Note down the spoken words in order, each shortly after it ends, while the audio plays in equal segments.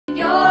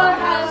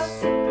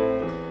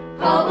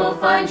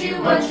find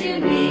you what you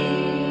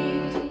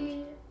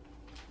need.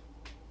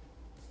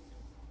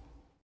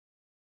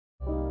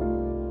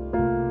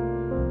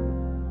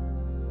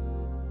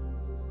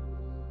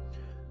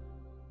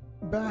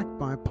 Back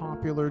by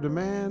popular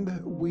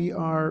demand, we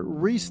are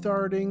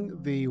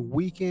restarting the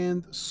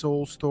weekend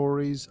Soul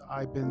Stories.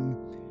 I've been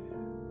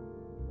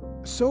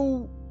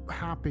so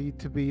happy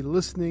to be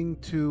listening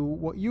to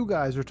what you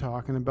guys are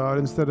talking about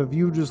instead of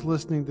you just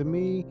listening to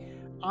me.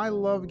 I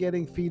love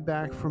getting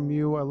feedback from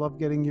you. I love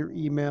getting your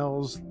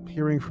emails,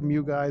 hearing from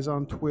you guys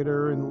on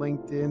Twitter and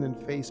LinkedIn and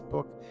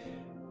Facebook.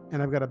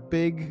 And I've got a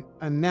big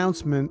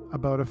announcement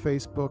about a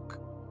Facebook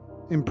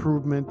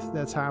improvement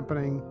that's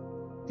happening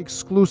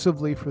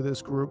exclusively for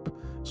this group.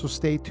 So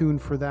stay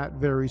tuned for that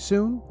very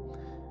soon.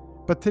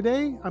 But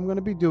today I'm going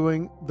to be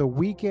doing the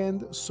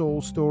Weekend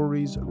Soul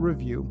Stories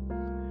review.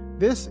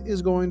 This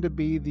is going to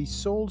be the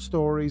Soul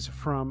Stories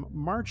from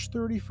March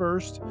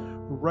 31st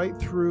right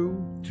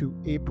through to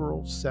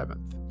April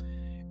 7th.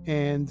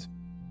 And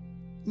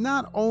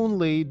not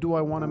only do I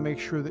want to make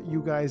sure that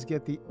you guys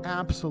get the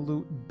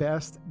absolute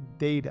best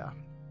data,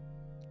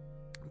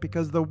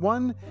 because the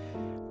one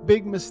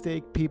big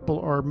mistake people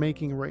are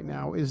making right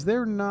now is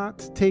they're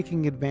not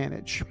taking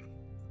advantage.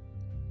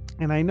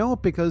 And I know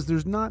it because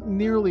there's not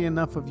nearly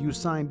enough of you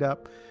signed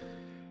up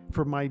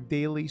for my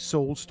daily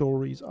Soul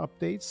Stories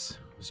updates.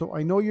 So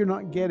I know you're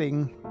not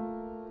getting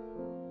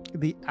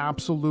the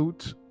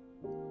absolute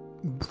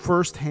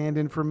first-hand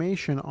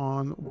information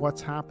on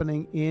what's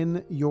happening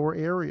in your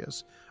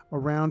areas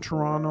around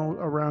Toronto,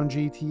 around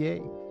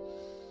GTA.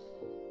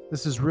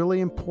 This is really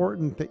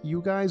important that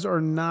you guys are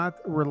not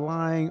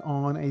relying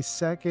on a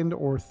second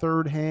or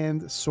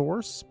third-hand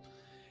source,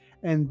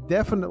 and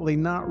definitely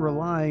not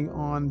relying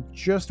on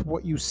just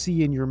what you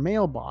see in your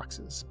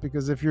mailboxes.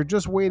 Because if you're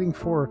just waiting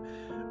for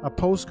a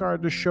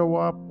postcard to show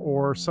up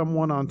or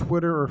someone on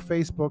Twitter or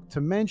Facebook to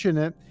mention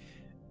it,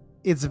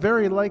 it's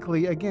very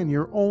likely, again,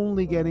 you're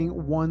only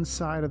getting one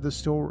side of the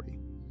story.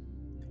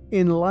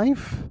 In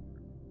life,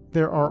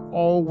 there are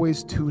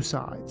always two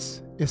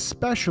sides,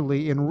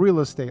 especially in real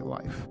estate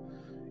life.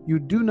 You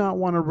do not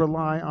want to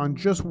rely on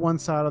just one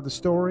side of the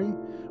story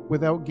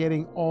without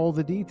getting all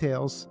the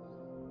details,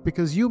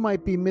 because you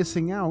might be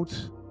missing out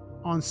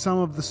on some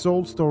of the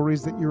soul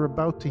stories that you're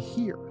about to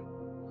hear.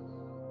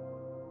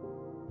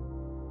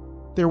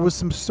 There was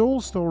some soul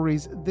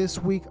stories this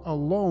week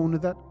alone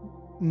that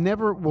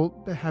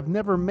have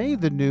never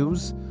made the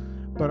news,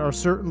 but are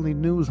certainly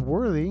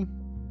newsworthy.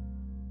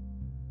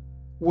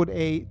 Would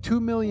a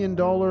 $2 million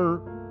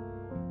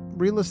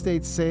real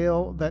estate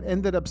sale that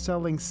ended up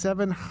selling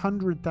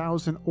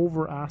 $700,000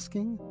 over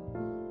asking,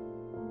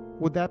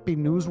 would that be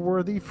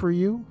newsworthy for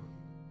you?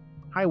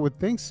 I would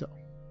think so.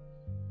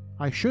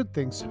 I should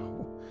think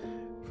so,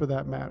 for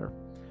that matter.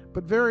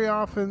 But very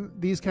often,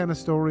 these kind of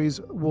stories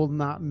will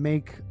not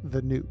make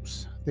the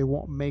news. They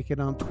won't make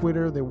it on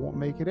Twitter. They won't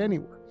make it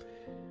anywhere.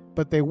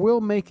 But they will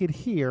make it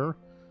here,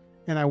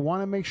 and I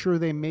want to make sure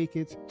they make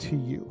it to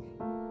you.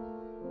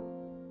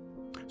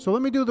 So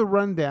let me do the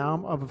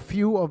rundown of a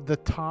few of the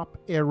top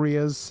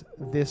areas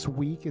this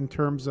week in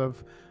terms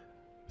of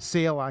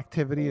sale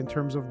activity, in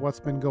terms of what's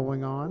been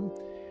going on.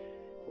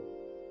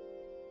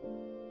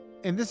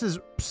 And this is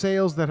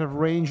sales that have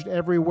ranged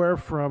everywhere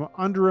from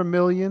under $1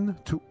 million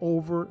to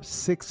over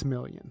 $6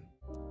 million.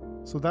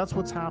 So that's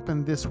what's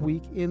happened this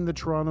week in the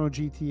Toronto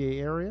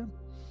GTA area.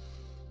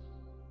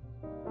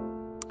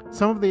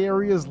 Some of the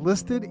areas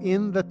listed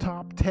in the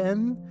top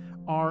 10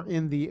 are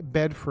in the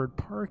Bedford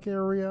Park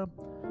area,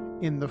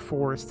 in the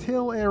Forest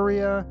Hill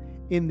area,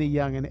 in the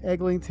Yonge and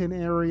Eglinton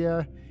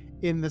area,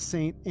 in the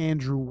St.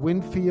 Andrew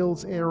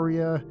Winfields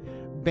area,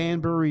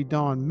 Banbury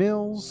Don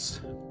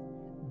Mills,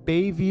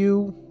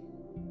 Bayview,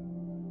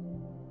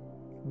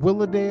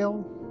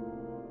 Willowdale,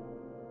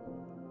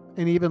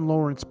 and even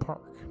Lawrence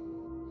Park.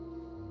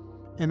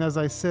 And as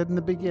I said in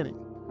the beginning,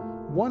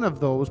 one of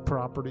those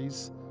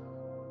properties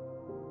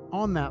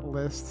on that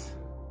list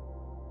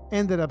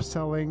ended up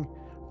selling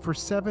for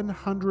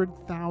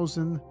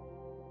 $700,000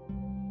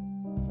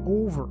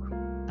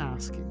 over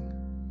asking.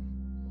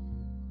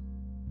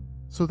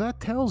 So that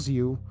tells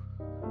you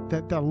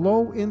that the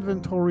low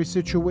inventory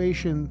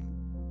situation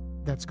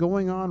that's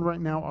going on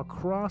right now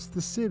across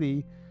the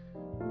city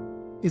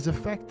is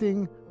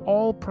affecting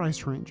all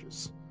price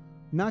ranges.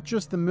 Not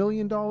just the $1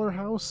 million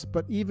house,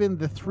 but even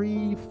the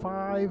 $3,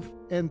 $5,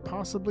 and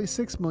possibly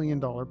 $6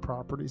 million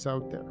properties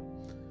out there.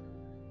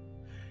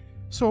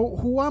 So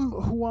who I'm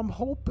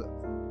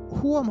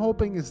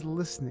hoping is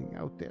listening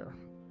out there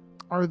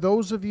are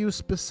those of you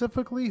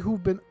specifically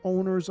who've been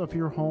owners of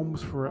your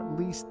homes for at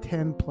least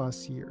 10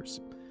 plus years.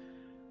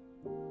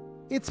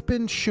 It's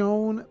been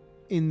shown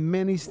in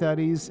many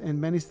studies, and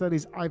many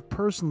studies I've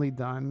personally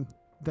done,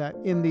 that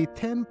in the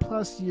 10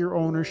 plus year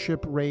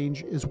ownership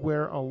range is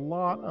where a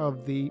lot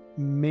of the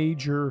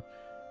major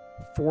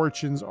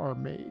fortunes are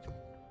made.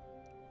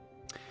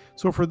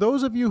 So for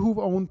those of you who've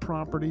owned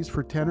properties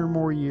for 10 or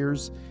more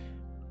years,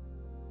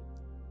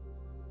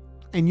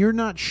 and you're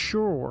not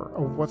sure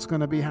of what's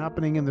going to be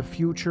happening in the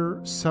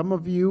future, some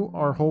of you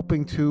are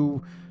hoping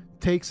to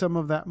take some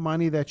of that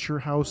money that your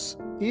house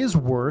is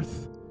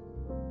worth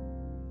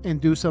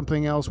and do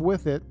something else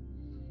with it,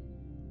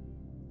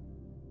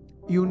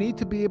 you need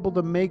to be able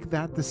to make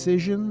that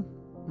decision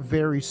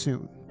very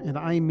soon. And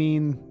I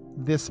mean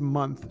this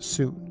month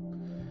soon.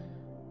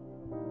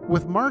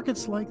 With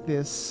markets like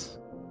this,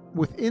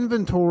 with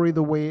inventory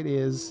the way it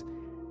is,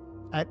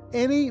 at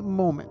any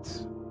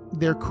moment,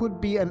 there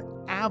could be an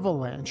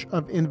avalanche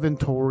of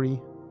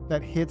inventory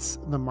that hits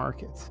the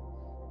market.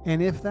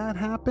 And if that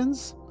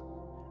happens,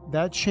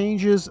 that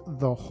changes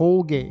the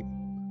whole game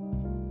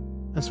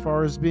as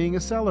far as being a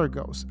seller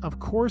goes. Of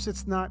course,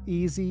 it's not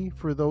easy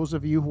for those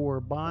of you who are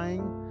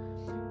buying.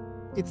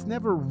 It's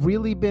never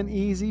really been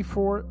easy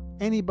for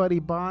anybody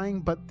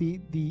buying, but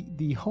the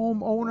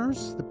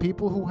homeowners, the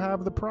people who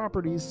have the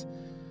properties,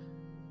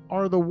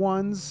 are the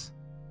ones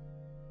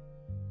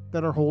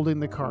that are holding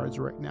the cards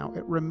right now.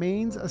 It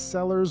remains a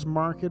seller's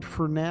market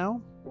for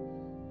now.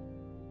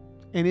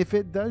 And if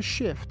it does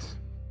shift,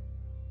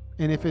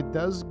 and if it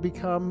does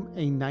become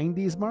a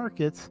 90s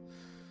market,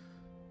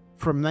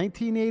 from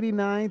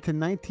 1989 to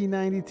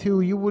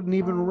 1992, you wouldn't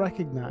even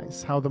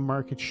recognize how the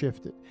market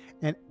shifted.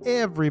 And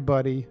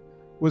everybody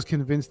was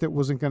convinced it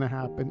wasn't going to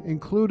happen,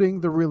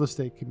 including the real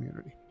estate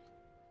community.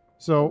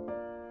 So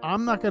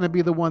I'm not going to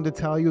be the one to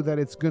tell you that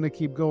it's going to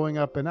keep going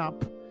up and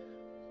up.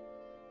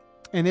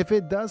 And if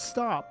it does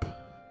stop,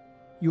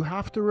 you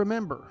have to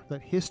remember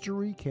that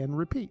history can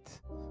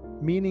repeat,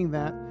 meaning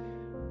that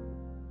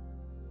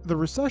the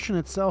recession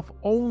itself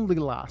only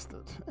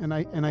lasted, and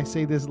I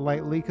say this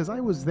lightly because I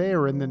was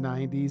there in the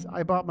 90s.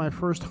 I bought my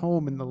first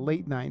home in the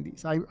late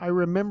 90s. I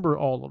remember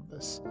all of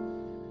this.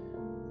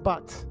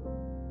 But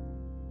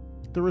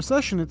the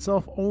recession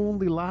itself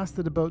only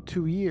lasted about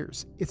 2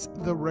 years. It's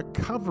the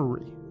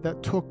recovery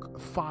that took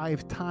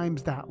 5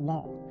 times that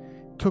long.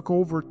 It took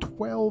over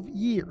 12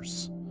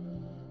 years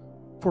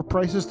for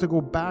prices to go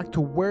back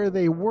to where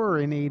they were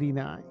in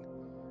 89.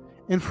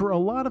 And for a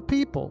lot of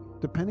people,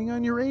 depending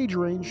on your age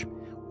range,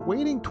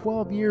 waiting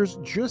 12 years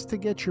just to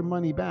get your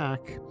money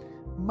back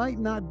might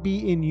not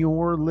be in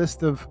your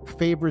list of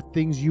favorite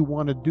things you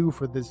want to do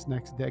for this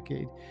next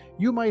decade.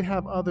 You might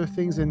have other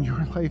things in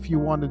your life you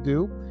want to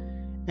do.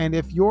 And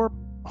if your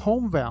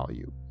home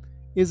value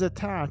is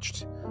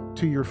attached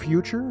to your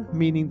future,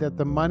 meaning that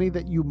the money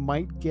that you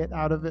might get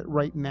out of it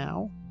right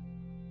now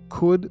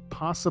could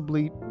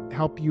possibly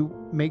help you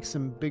make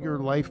some bigger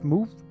life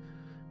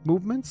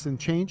movements and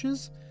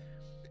changes,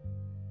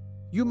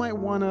 you might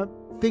want to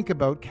think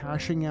about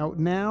cashing out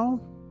now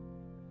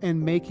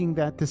and making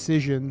that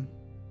decision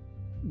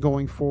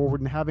going forward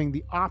and having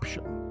the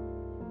option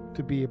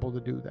to be able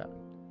to do that.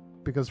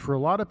 Because for a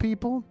lot of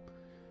people,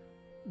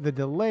 the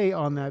delay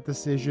on that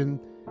decision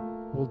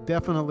will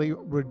definitely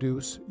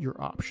reduce your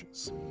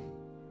options.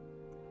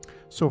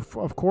 So,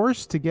 of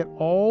course, to get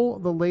all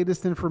the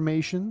latest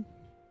information,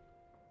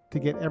 to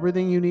get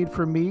everything you need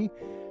from me,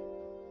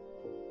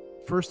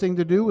 first thing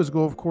to do is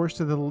go, of course,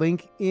 to the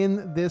link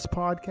in this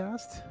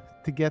podcast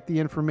to get the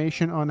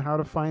information on how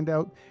to find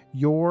out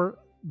your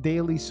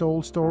daily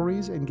sold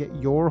stories and get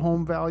your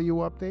home value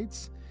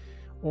updates.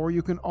 Or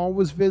you can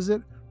always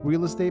visit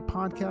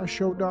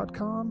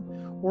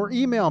realestatepodcastshow.com or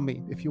email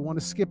me if you want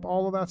to skip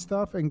all of that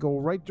stuff and go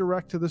right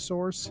direct to the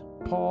source,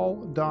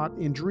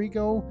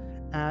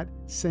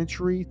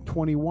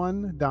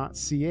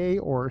 paul.indrigo@century21.ca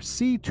or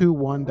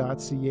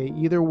c21.ca.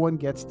 Either one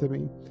gets to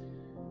me.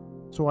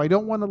 So I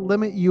don't want to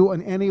limit you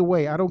in any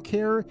way. I don't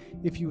care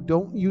if you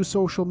don't use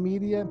social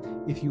media.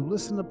 If you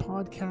listen to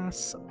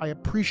podcasts, I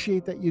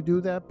appreciate that you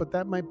do that, but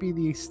that might be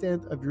the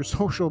extent of your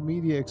social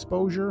media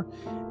exposure.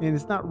 And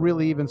it's not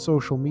really even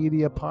social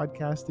media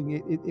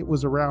podcasting. It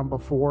was around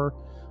before,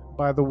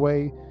 by the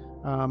way.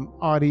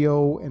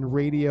 Audio and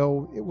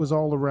radio, it was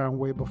all around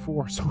way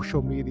before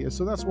social media.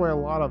 So that's why a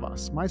lot of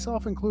us,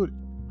 myself included,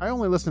 I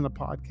only listen to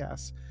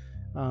podcasts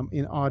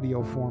in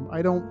audio form.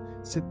 I don't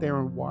sit there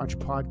and watch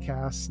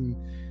podcasts and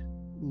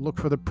look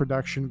for the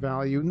production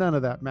value. None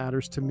of that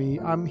matters to me.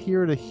 I'm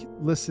here to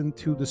listen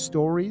to the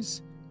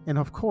stories and,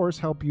 of course,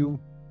 help you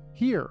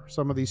hear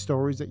some of these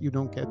stories that you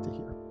don't get to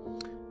hear.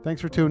 Thanks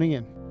for tuning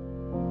in.